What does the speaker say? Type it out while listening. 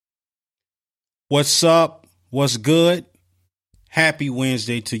What's up? What's good? Happy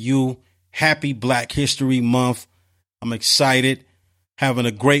Wednesday to you. Happy Black History Month. I'm excited. Having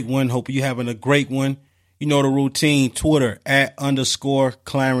a great one. Hope you're having a great one. You know the routine. Twitter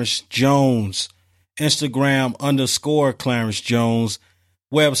 @_Clarence Jones. Instagram _Clarence Jones.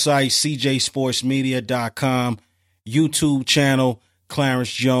 Website cjsportsmedia.com. YouTube channel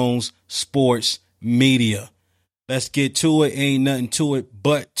Clarence Jones Sports Media. Let's get to it. Ain't nothing to it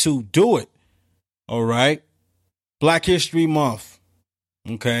but to do it. All right. Black History Month.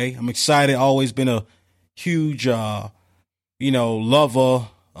 Okay. I'm excited. Always been a huge, lover, a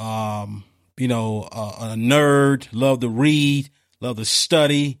nerd. Love to read, love to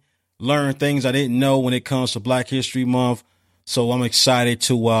study, learn things I didn't know when it comes to Black History Month. So I'm excited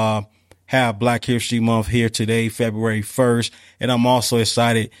to have Black History Month here today, February 1st. And I'm also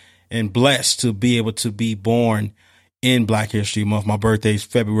excited and blessed to be able to be born in Black History Month. My birthday is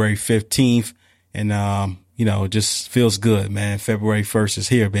February 15th. And, it just feels good, man. February 1st is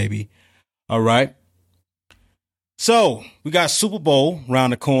here, baby. All right. So we got Super Bowl around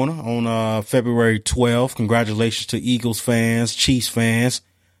the corner on February 12th. Congratulations to Eagles fans, Chiefs fans.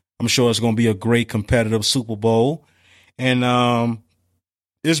 I'm sure it's going to be a great competitive Super Bowl. And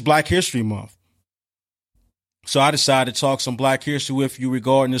it's Black History Month. So I decided to talk some Black history with you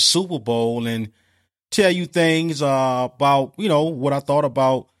regarding the Super Bowl and tell you things about, what I thought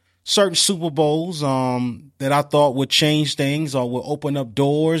about certain Super Bowls that I thought would change things or would open up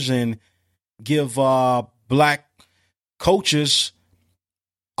doors and give Black coaches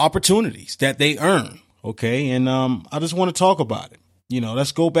opportunities that they earn. Okay. And I just want to talk about it.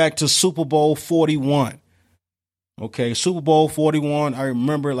 Let's go back to Super Bowl 41. Okay. Super Bowl 41. I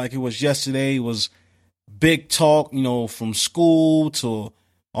remember like it was yesterday. It was big talk, from school to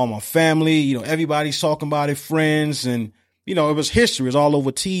all my family. Everybody's talking about it, friends, and it was history. It was all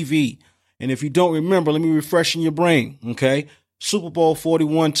over TV. And if you don't remember, let me refresh in your brain. Okay. Super Bowl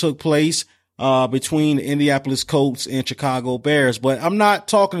 41 took place between the Indianapolis Colts and Chicago Bears. But I'm not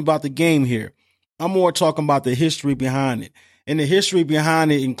talking about the game here. I'm more talking about the history behind it. And the history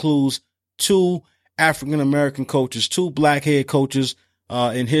behind it includes two African-American coaches, two Black head coaches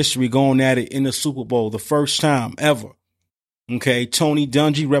in history going at it in the Super Bowl, the first time ever. Okay. Tony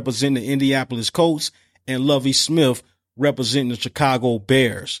Dungy representing the Indianapolis Colts and Lovie Smith representing the Chicago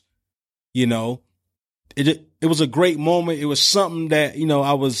Bears. It was a great moment. It was something that,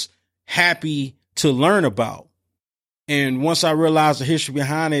 I was happy to learn about. And once I realized the history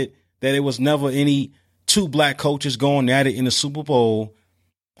behind it, that it was never any two Black coaches going at it in the Super Bowl,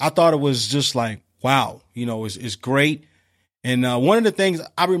 I thought it was just like, wow, it's great. And one of the things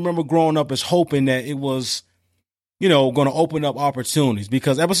I remember growing up is hoping that it was, going to open up opportunities,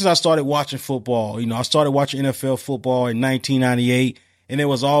 because ever since I started watching football, I started watching NFL football in 1998, and there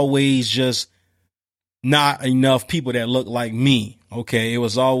was always just not enough people that looked like me. Okay. It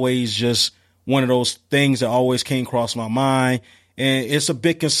was always just one of those things that always came across my mind. And it's a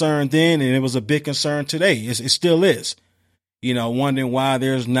big concern then, and it was a big concern today. It still is, wondering why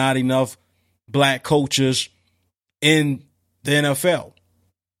there's not enough Black coaches in the NFL,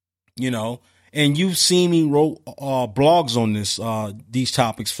 and you've seen me wrote blogs on these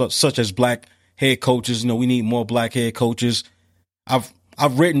topics, such as Black head coaches. We need more Black head coaches. I've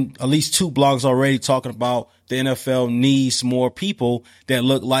written at least 2 blogs already talking about the NFL needs more people that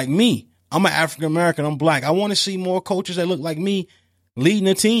look like me. I'm an African American. I'm Black. I want to see more coaches that look like me leading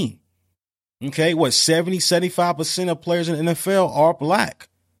a team. Okay. 75% of players in the NFL are Black,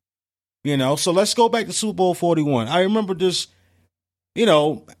 so let's go back to Super Bowl 41. I remember this,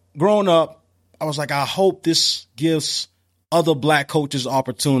 growing up, I was like, I hope this gives other Black coaches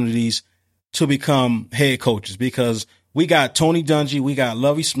opportunities to become head coaches, because we got Tony Dungy, we got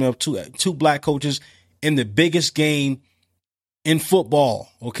Lovie Smith, two Black coaches in the biggest game in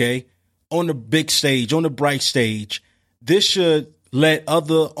football. Okay. On the big stage, on the bright stage. This should let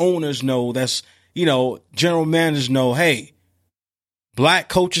other owners know, that's, general managers know, hey, Black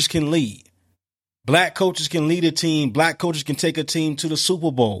coaches can lead. Black coaches can lead a team. Black coaches can take a team to the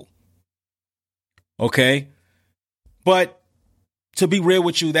Super Bowl. Okay. But to be real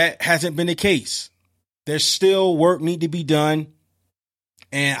with you, that hasn't been the case. There's still work need to be done.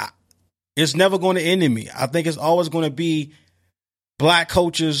 And it's never going to end in me. I think it's always going to be Black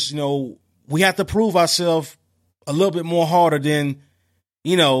coaches. We have to prove ourselves a little bit more harder than,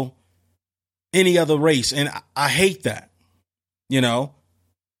 any other race. And I hate that, So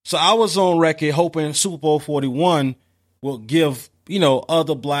I was on record hoping Super Bowl 41 will give,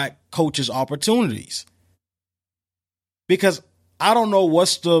 other Black coaches opportunities, because I don't know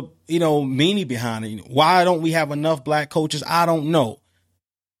what's the, meaning behind it. Why don't we have enough Black coaches? I don't know.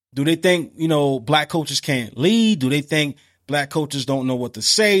 Do they think, black coaches can't lead? Do they think black coaches don't know what to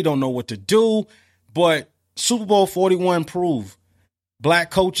say, don't know what to do? But Super Bowl 41 proved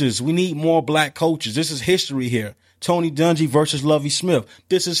black coaches, we need more black coaches. This is history here. Tony Dungy versus Lovie Smith.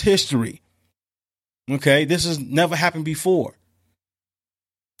 This is history. Okay, this has never happened before.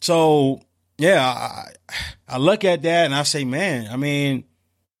 So, yeah, I look at that and I say, man, I mean,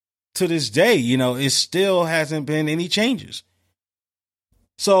 to this day, it still hasn't been any changes.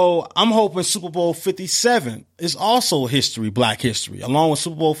 So I'm hoping Super Bowl 57 is also history, black history, along with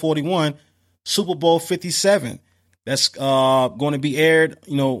Super Bowl 41, Super Bowl 57. That's going to be aired,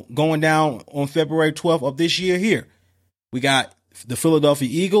 going down on February 12th of this year here. We got the Philadelphia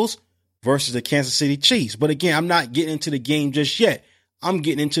Eagles versus the Kansas City Chiefs. But again, I'm not getting into the game just yet. I'm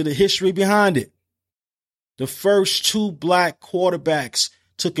getting into the history behind it. The first two black quarterbacks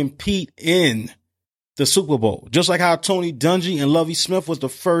to compete in the Super Bowl. Just like how Tony Dungy and Lovie Smith was the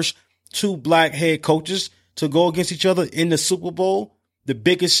first two black head coaches to go against each other in the Super Bowl, the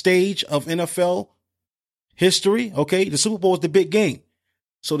biggest stage of NFL history. Okay, the Super Bowl is the big game.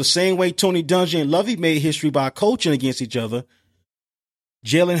 So the same way Tony Dungy and Lovie made history by coaching against each other,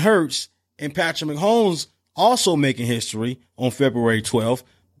 Jalen Hurts and Patrick Mahomes also making history on February 12th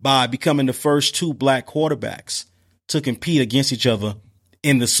by becoming the first two black quarterbacks to compete against each other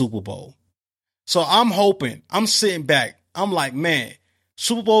in the Super Bowl. So I'm hoping, I'm sitting back. I'm like, man,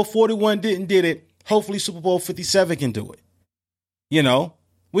 Super Bowl 41 did it. Hopefully Super Bowl 57 can do it.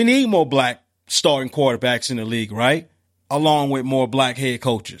 We need more black starting quarterbacks in the league, right? Along with more black head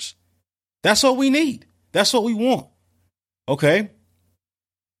coaches. That's what we need. That's what we want. Okay.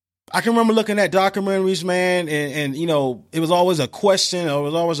 I can remember looking at documentaries, man, and it was always a question, or it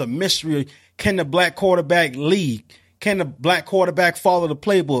was always a mystery. Can the black quarterback lead? Can the black quarterback follow the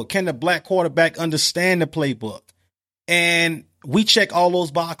playbook? Can the black quarterback understand the playbook? And we check all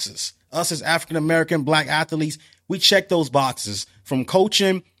those boxes. Us as African-American black athletes, we check those boxes from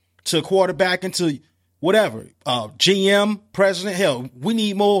coaching to quarterbacking to whatever, GM, president. Hell, we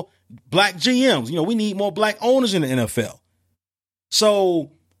need more black GMs. We need more black owners in the NFL.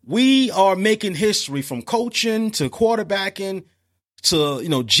 So we are making history from coaching to quarterbacking to,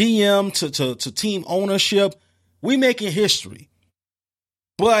 GM to team ownership. We making history,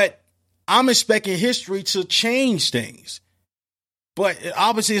 but I'm expecting history to change things. But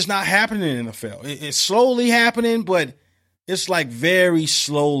obviously it's not happening in the NFL. It's slowly happening, but it's like very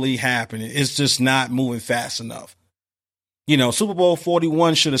slowly happening. It's just not moving fast enough. Super Bowl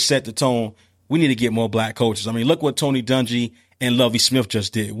 41 should have set the tone. We need to get more black coaches. I mean, look what Tony Dungy and Lovie Smith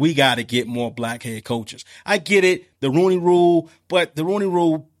just did. We got to get more black head coaches. I get it, the Rooney Rule, but the Rooney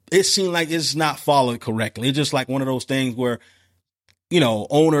Rule, it seemed like it's not followed correctly. It's just like one of those things where,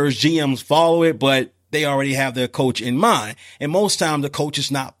 owners, GMs follow it, but they already have their coach in mind. And most times the coach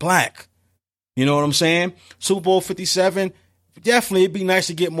is not black. You know what I'm saying? Super Bowl 57, definitely it'd be nice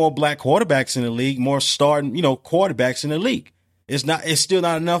to get more black quarterbacks in the league, more starting, quarterbacks in the league. It's still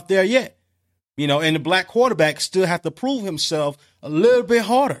not enough there yet. And the black quarterback still have to prove himself a little bit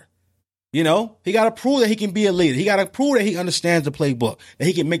harder. He got to prove that he can be a leader. He got to prove that he understands the playbook, that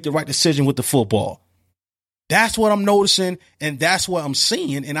he can make the right decision with the football. That's what I'm noticing, and that's what I'm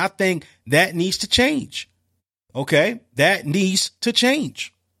seeing, and I think that needs to change. Okay? That needs to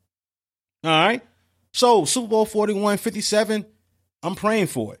change. All right? So, Super Bowl 41, 57, I'm praying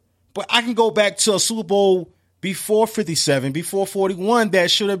for it. But I can go back to a Super Bowl before 57, before 41,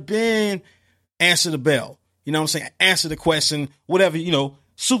 that should have been answer the bell. You know what I'm saying? Answer the question, whatever,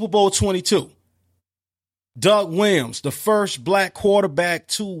 Super Bowl 22. Doug Williams, the first black quarterback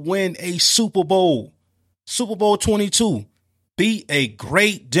to win a Super Bowl. Super Bowl 22. Beat a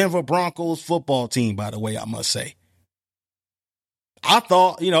great Denver Broncos football team, by the way, I must say. I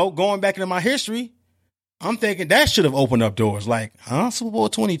thought, going back into my history, I'm thinking that should have opened up doors. Like, Super Bowl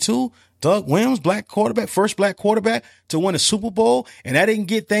 22? Doug Williams, black quarterback, first black quarterback to win a Super Bowl, and that didn't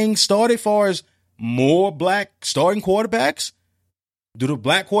get things started as far as more black starting quarterbacks? Do the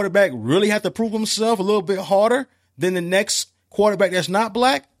black quarterback really have to prove himself a little bit harder than the next quarterback that's not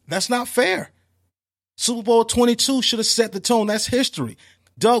black? That's not fair. Super Bowl 22 should have set the tone. That's history.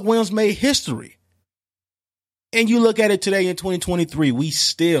 Doug Williams made history. And you look at it today in 2023, we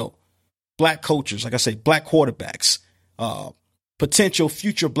still, black coaches, like I say, black quarterbacks, potential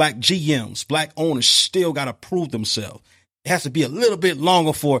future black GMs, black owners still got to prove themselves. It has to be a little bit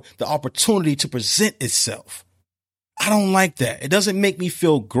longer for the opportunity to present itself. I don't like that. It doesn't make me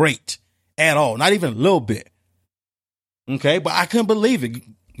feel great at all. Not even a little bit. Okay. But I couldn't believe it.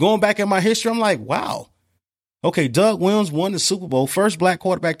 Going back in my history, I'm like, wow. Okay. Doug Williams won the Super Bowl, first black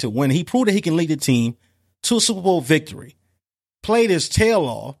quarterback to win. He proved that he can lead the team to a Super Bowl victory. played his tail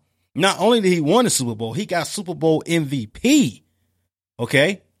off. Not only did he win the Super Bowl, he got Super Bowl MVP.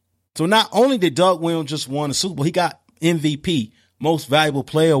 Okay? So not only did Doug Williams just win the Super Bowl, he got MVP, Most Valuable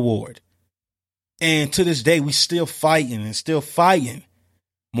Player Award. And to this day, we still fighting.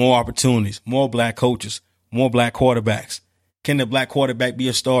 More opportunities, more black coaches, more black quarterbacks. Can the black quarterback be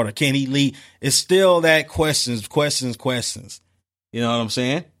a starter? Can he lead? It's still that questions. You know what I'm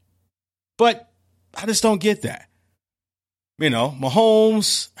saying? But I just don't get that. You know,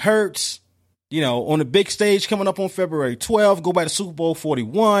 Mahomes, Hurts, you know, on the big stage coming up on February 12th, go back to Super Bowl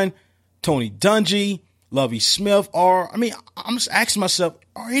 41, Tony Dungy, Lovie Smith, I'm just asking myself,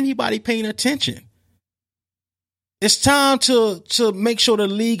 are anybody paying attention? It's time to make sure the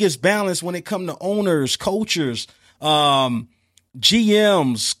league is balanced when it comes to owners, coaches, GMs,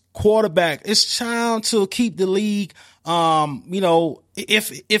 quarterback. It's time to keep the league,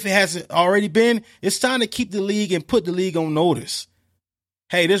 if it hasn't already been, it's time to keep the league and put the league on notice.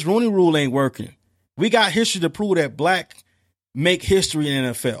 Hey, this Rooney Rule ain't working. We got history to prove that black make history in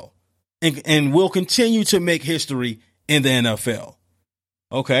the NFL and will continue to make history in the NFL.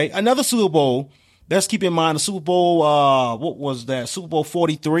 Okay, another Super Bowl. Let's keep in mind the Super Bowl, what was that? Super Bowl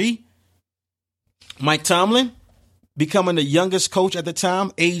 43. Mike Tomlin becoming the youngest coach at the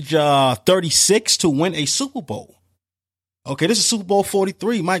time, age 36, to win a Super Bowl. Okay, this is Super Bowl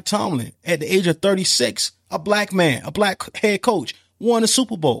 43. Mike Tomlin, at the age of 36, a black man, a black head coach, won a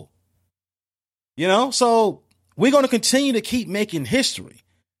Super Bowl. You know, so we're going to continue to keep making history.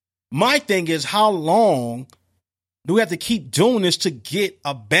 My thing is, how long do we have to keep doing this to get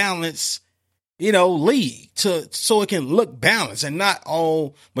a balance, league so it can look balanced and not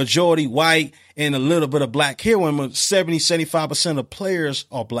all majority white and a little bit of black here when 70-75% of players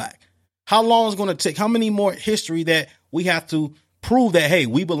are black? How long is it going to take? How many more history that we have to prove that, hey,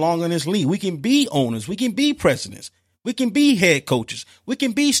 we belong in this league? We can be owners. We can be presidents. We can be head coaches. We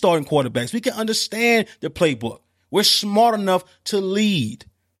can be starting quarterbacks. We can understand the playbook. We're smart enough to lead.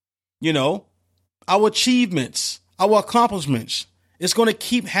 Our achievements, our accomplishments, it's going to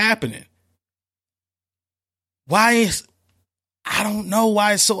keep happening. I don't know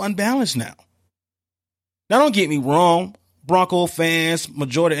why it's so unbalanced now. Now, don't get me wrong. Bronco fans,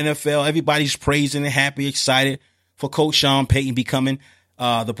 majority of the NFL, everybody's praising and happy, excited for Coach Sean Payton becoming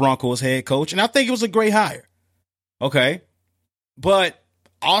the Broncos head coach. And I think it was a great hire. Okay. But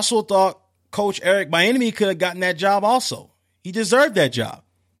I also thought Coach Eric Bieniemy could have gotten that job also. He deserved that job.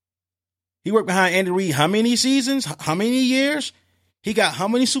 He worked behind Andy Reid how many seasons? How many years? He got how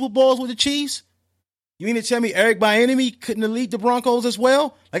many Super Bowls with the Chiefs? You mean to tell me Eric Bieniemy couldn't have lead the Broncos as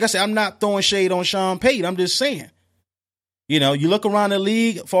well? Like I said, I'm not throwing shade on Sean Payton. I'm just saying. You look around the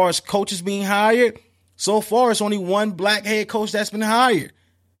league as far as coaches being hired. So far, it's only one black head coach that's been hired.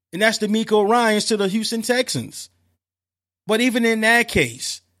 And that's DeMeco Ryans to the Houston Texans. But even in that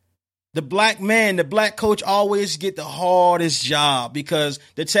case, the black coach always get the hardest job because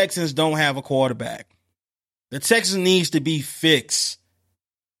the Texans don't have a quarterback. The Texans needs to be fixed.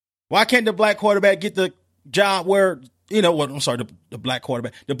 Why can't the black quarterback get the job where, the black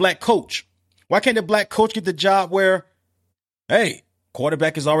quarterback, the black coach. Why can't the black coach get the job where, hey,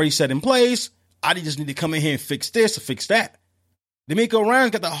 quarterback is already set in place. I just need to come in here and fix this or fix that. DeMeco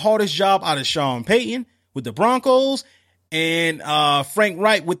Ryans got the hardest job out of Sean Payton with the Broncos and Frank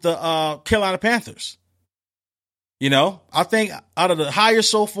Reich with the Carolina Panthers. I think out of the hires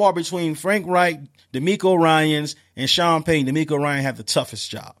so far between Frank Reich, DeMeco Ryans, and Sean Payton, DeMeco Ryans have the toughest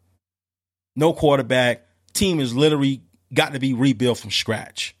job. No quarterback. Team is literally got to be rebuilt from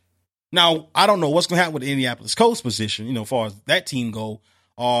scratch. Now, I don't know what's going to happen with the Indianapolis Colts position, as far as that team go,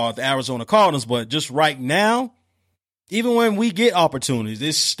 or the Arizona Cardinals. But just right now, even when we get opportunities,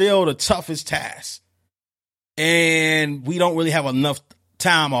 it's still the toughest task. And we don't really have enough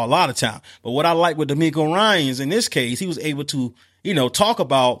time or a lot of time. But what I like with DeMeco Ryans, in this case, he was able to, talk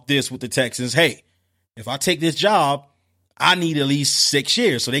about this with the Texans. Hey, if I take this job, I need at least 6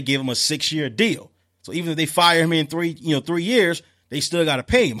 years. So they gave him a 6-year deal. So even if they fire him in 3 years, they still got to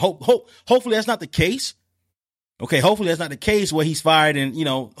pay him. Hopefully that's not the case. Okay, hopefully that's not the case where he's fired and,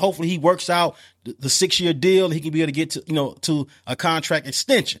 hopefully he works out the 6-year deal and he can be able to get to, to a contract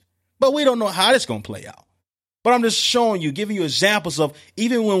extension. But we don't know how that's going to play out. But I'm just showing you, giving you examples of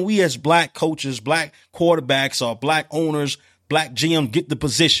even when we as black coaches, black quarterbacks or black owners, black GM get the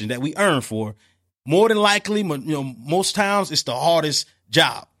position that we earn for, more than likely, most times it's the hardest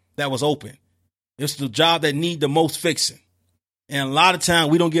job that was open. It's the job that need the most fixing. And a lot of time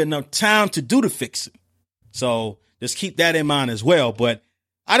we don't get enough time to do the fixing. So just keep that in mind as well. But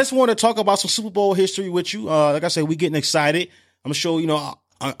I just want to talk about some Super Bowl history with you. Like I said, we're getting excited. I'm sure,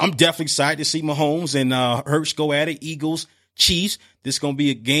 I'm definitely excited to see Mahomes and Hurts go at it. Eagles Chiefs. This is going to be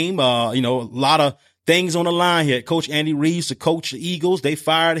a game, a lot of things on the line here. Coach Andy Reid to coach the Eagles. They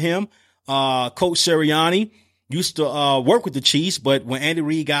fired him. Coach Sirianni used to work with the Chiefs, but when Andy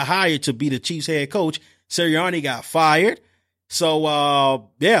Reid got hired to be the Chiefs head coach, Sirianni got fired. So,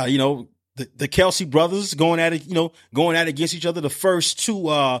 the Kelsey brothers going at it against each other. The first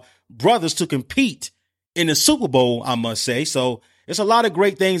two brothers to compete in the Super Bowl, I must say. So there's a lot of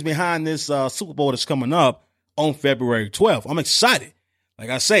great things behind this Super Bowl that's coming up on February 12th. I'm excited. Like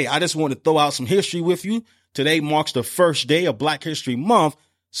I say, I just want to throw out some history with you. Today marks the first day of Black History Month.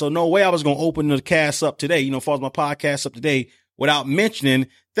 So no way I was going to open the cast up today, as far as my podcast up today, without mentioning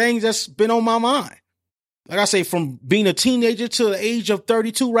things that's been on my mind. Like I say, from being a teenager to the age of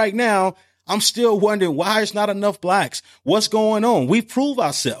 32 right now, I'm still wondering why there's not enough blacks. What's going on? We've proved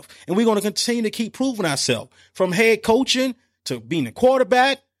ourselves, and we're going to continue to keep proving ourselves. From head coaching to being a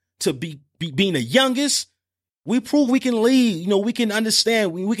quarterback to being the youngest, we prove we can lead. We can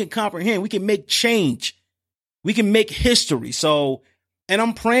understand. We can comprehend. We can make change. We can make history. So, and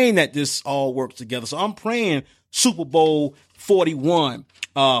I'm praying that this all works together. So I'm praying Super Bowl 41,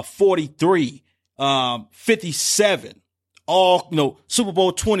 43, 57, all, Super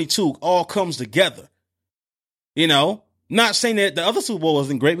Bowl 22 all comes together. Not saying that the other Super Bowl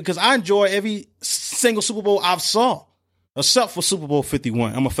wasn't great, because I enjoy every single Super Bowl I've saw, except for Super Bowl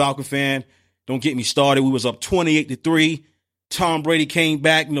 51. I'm a Falcon fan. Don't get me started. We was up 28-3. Tom Brady came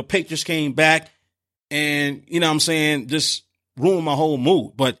back. Patriots came back, and just ruined my whole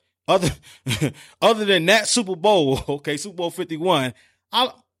mood. But other than that Super Bowl, okay, Super Bowl 51,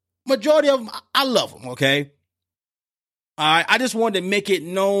 majority of them, I love them. Okay, I just wanted to make it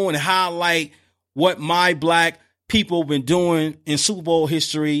known and highlight what my black people been doing in Super Bowl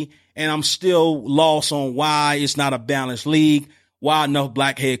history, and I'm still lost on why it's not a balanced league. Why enough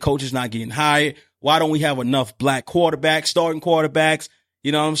black head coaches not getting hired? Why don't we have enough black quarterbacks, starting quarterbacks?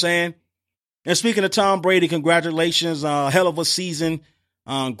 You know what I'm saying? And speaking of Tom Brady, congratulations. Hell of a season.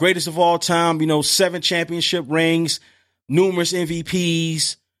 Greatest of all time, 7 championship rings, numerous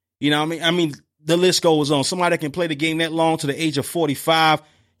MVPs. I mean, the list goes on. Somebody that can play the game that long to the age of 45,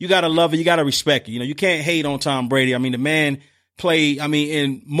 you got to love it. You got to respect it. You can't hate on Tom Brady. I mean, the man played,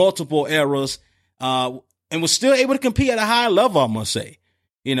 in multiple eras, and was still able to compete at a high level, I must say.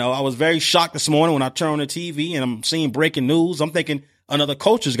 I was very shocked this morning when I turned on the TV and I'm seeing breaking news. I'm thinking another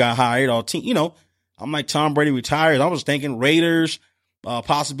coach has got hired or team, I'm like, Tom Brady retired. I was thinking Raiders,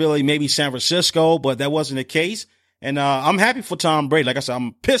 possibility, maybe San Francisco, but that wasn't the case. And I'm happy for Tom Brady. Like I said,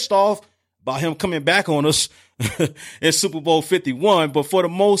 I'm pissed off about him coming back on us in Super Bowl 51. But for the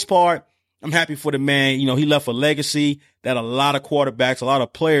most part, I'm happy for the man. He left a legacy that a lot of quarterbacks, a lot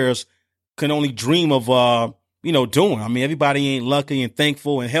of players can only dream of, doing. I mean, everybody ain't lucky and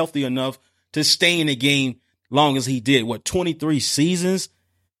thankful and healthy enough to stay in the game long as he did. 23 seasons?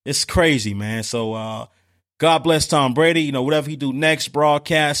 It's crazy, man. So, God bless Tom Brady. Whatever he do next,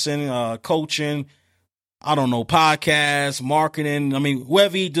 broadcasting, coaching, I don't know, podcasts, marketing. I mean,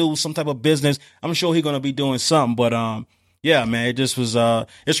 whoever he do, some type of business, I'm sure he's going to be doing something. But, yeah, man, it just was,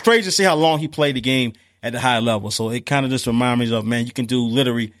 it's crazy to see how long he played the game at the high level. So it kind of just reminds me of, man, you can do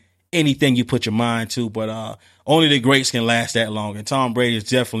literally anything you put your mind to, but only the greats can last that long. And Tom Brady is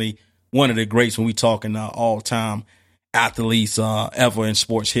definitely one of the greats when we talking all-time athletes ever in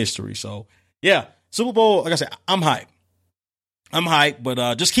sports history. So, yeah, Super Bowl, like I said, I'm hyped,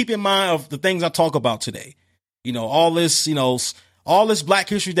 but just keep in mind of the things I talk about today. All this black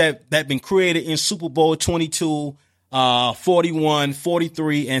history that been created in Super Bowl 22, 41,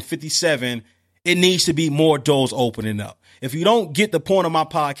 43, and 57, it needs to be more doors opening up. If you don't get the point of my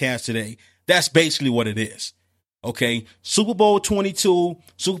podcast today, that's basically what it is. Okay. Super Bowl 22,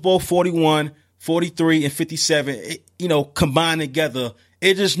 Super Bowl 41, 43, and 57, combined together,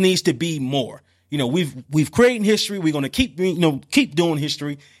 it just needs to be more. We've created history. We're going to keep doing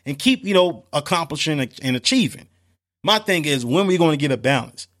history and keep, accomplishing and achieving. My thing is, when are we going to get a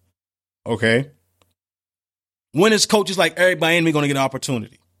balance? Okay. When is coaches like Eric Bieniemy going to get an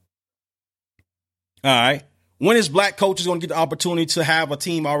opportunity? All right. When is black coaches going to get the opportunity to have a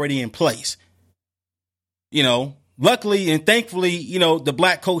team already in place? Luckily and thankfully, the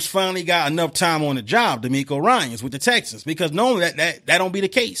black coach finally got enough time on the job, DeMeco Ryans with the Texans, because normally that don't be the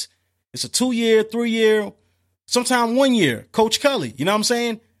case. It's a 2-year, 3-year, sometime 1 year, Coach Kelly, you know what I'm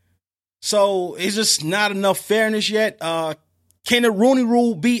saying? So it's just not enough fairness yet. Can the Rooney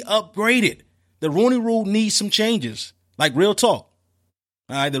Rule be upgraded? The Rooney Rule needs some changes, like real talk.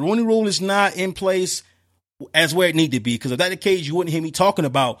 All right, the Rooney Rule is not in place as where it need to be, because if that's the case, you wouldn't hear me talking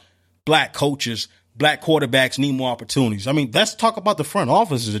about black coaches, black quarterbacks need more opportunities. I mean, let's talk about the front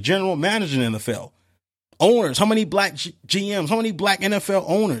offices, the general manager in the NFL. owners? How many black GMs? How many black NFL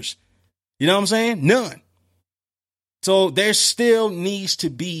owners? You know what I'm saying? None. So there still needs to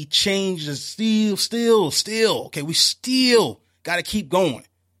be changes. Still. Okay, we still got to keep going.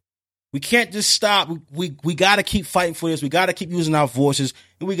 We can't just stop. We got to keep fighting for this. We got to keep using our voices,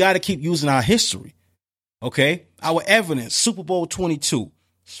 and we got to keep using our history. Okay? Our evidence, Super Bowl 22,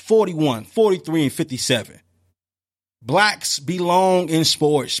 41, 43, and 57. Blacks belong in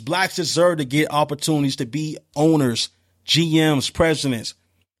sports. Blacks deserve to get opportunities to be owners, GMs, presidents,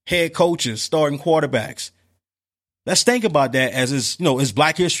 head coaches, starting quarterbacks. Let's think about that as it's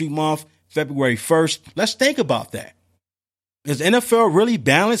Black History Month, February 1st. Let's think about that. Is the NFL really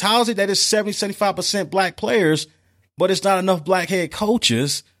balanced? How is it that it's 75% black players, but it's not enough black head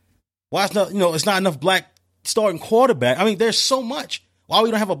coaches? Why it's not enough black starting quarterback? I mean, there's so much. Why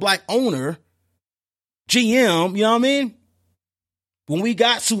we don't have a black owner, GM, you know what I mean? When we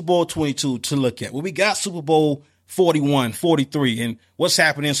got Super Bowl 22 to look at, when we got Super Bowl 41, 43, and what's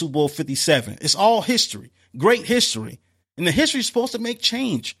happening in Super Bowl 57, it's all history. Great history. And the history is supposed to make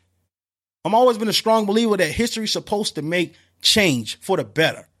change. I've always been a strong believer that history is supposed to make change for the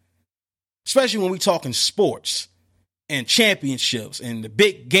better, especially when we talking sports and championships and the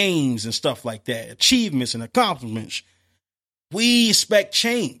big games and stuff like that, achievements and accomplishments. We expect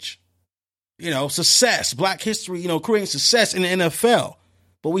change, success, black history, creating success in the NFL.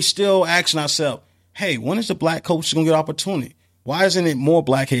 But we still asking ourselves, hey, when is the black coach going to get opportunity? Why isn't it more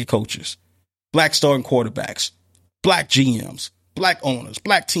black head coaches, black starting quarterbacks, black GMs, black owners,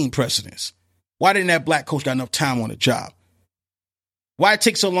 black team presidents? Why didn't that black coach got enough time on the job? Why it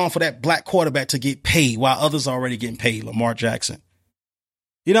take so long for that black quarterback to get paid while others are already getting paid, Lamar Jackson?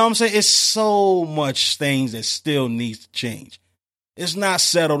 You know what I'm saying? It's so much things that still needs to change. It's not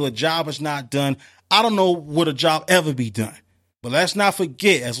settled. The job is not done. I don't know would a job ever be done. But let's not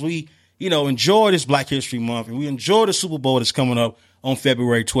forget, as we, enjoy this Black History Month and we enjoy the Super Bowl that's coming up on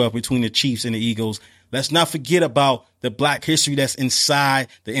February 12th between the Chiefs and the Eagles, let's not forget about the black history that's inside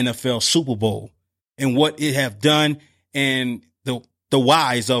the NFL Super Bowl and what it have done and the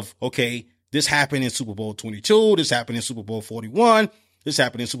whys of, okay, this happened in Super Bowl 22, this happened in Super Bowl 41, this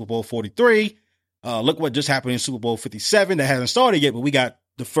happened in Super Bowl 43. Look what just happened in Super Bowl 57 that hasn't started yet, but we got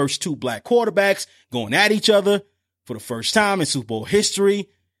the first two black quarterbacks going at each other for the first time in Super Bowl history.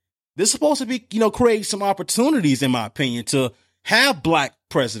 This is supposed to be, create some opportunities, in my opinion, to have black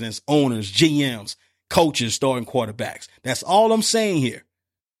presidents, owners, GMs, coaches, starting quarterbacks. That's all I'm saying here.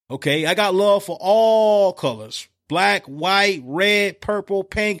 Okay, I got love for all colors. Black, white, red, purple,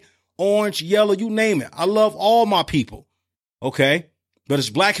 pink, orange, yellow, you name it. I love all my people. Okay, but it's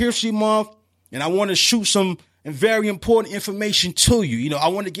Black History Month, and I want to shoot some very important information to you. I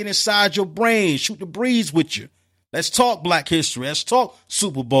want to get inside your brain, shoot the breeze with you. Let's talk black history. Let's talk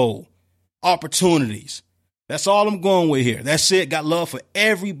Super Bowl opportunities. That's all I'm going with here. That's it. Got love for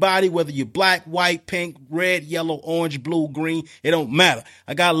everybody, whether you're black, white, pink, red, yellow, orange, blue, green. It don't matter.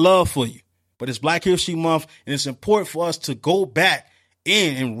 I got love for you. But it's Black History Month, and it's important for us to go back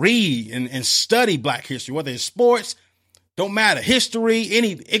in and read and study black history, whether it's sports, don't matter, history,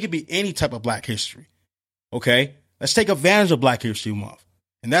 it could be any type of black history. Okay? Let's take advantage of Black History Month.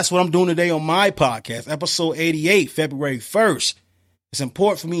 And that's what I'm doing today on my podcast, episode 88, February 1st. It's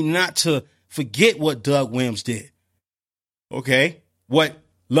important for me not to forget what Doug Williams did. Okay? What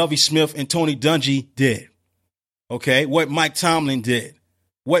Lovie Smith and Tony Dungy did. Okay? What Mike Tomlin did.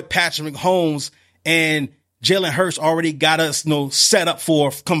 What Patrick Mahomes and Jalen Hurts already got us, set up for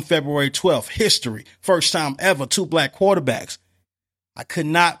come February 12th. History. First time ever, two black quarterbacks. I could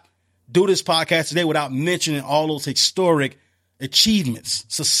not do this podcast today without mentioning all those historic achievements,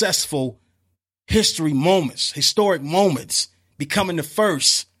 successful history moments, historic moments, becoming the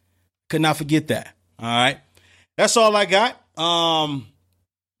first. Could not forget that. All right. That's all I got. Be on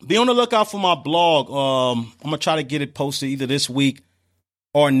the lookout for my blog. I'm going to try to get it posted either this week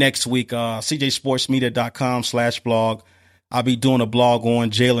or next week. cjsportsmedia.com/blog. I'll be doing a blog on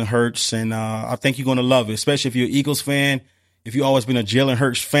Jalen Hurts, and I think you're going to love it, especially if you're an Eagles fan. If you've always been a Jalen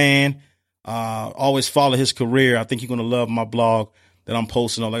Hurts fan, always follow his career, I think you're going to love my blog that I'm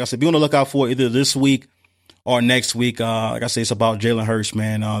posting on. Like I said, be on the lookout for it either this week or next week. Like I said, it's about Jalen Hurts,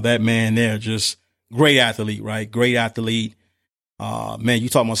 man. That man there, just great athlete, right? Great athlete. Man, you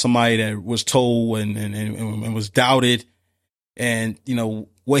talking about somebody that was told and was doubted. And,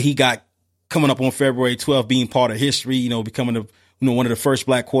 what he got coming up on February 12th, being part of history, becoming one of the first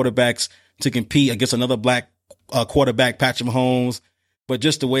black quarterbacks to compete against another black quarterback, Patrick Mahomes. But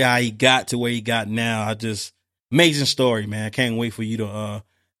just the way how he got to where he got now, amazing story, man. I can't wait for you to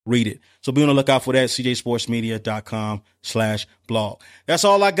read it. So be on the lookout for that, cjsportsmedia.com/blog. That's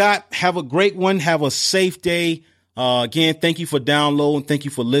all I got. Have a great one. Have a safe day. Again, thank you for downloading. Thank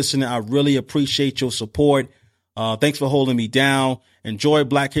you for listening. I really appreciate your support. Thanks for holding me down. Enjoy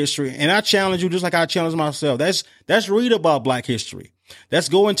Black history. And I challenge you, just like I challenge myself. That's read about Black history. Let's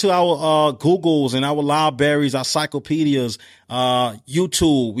go into our Googles and our libraries, our encyclopedias,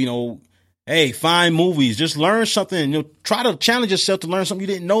 YouTube, hey, find movies, just learn something. Try to challenge yourself to learn something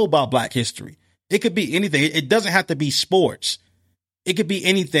you didn't know about Black history. It could be anything. It doesn't have to be sports. It could be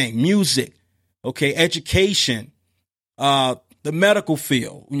anything, music, okay, education, the medical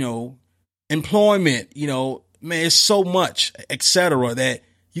field, employment, man, it's so much, etc., that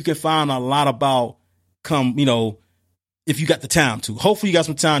you can find a lot about if you got the time to. Hopefully you got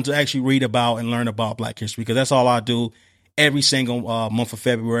some time to actually read about and learn about Black history, because that's all I do every single month of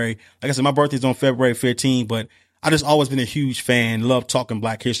February. Like I said, my birthday's on February 15th, but I just always been a huge fan. Love talking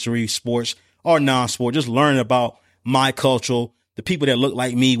Black history, sports or non-sport, just learning about my culture, the people that look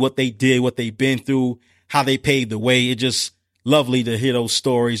like me, what they did, what they've been through, how they paved the way. It's just lovely to hear those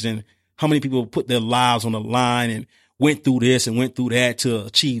stories and how many people put their lives on the line and went through this and went through that to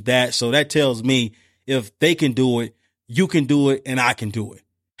achieve that. So that tells me if they can do it, you can do it, and I can do it.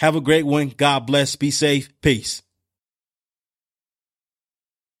 Have a great one. God bless. Be safe. Peace.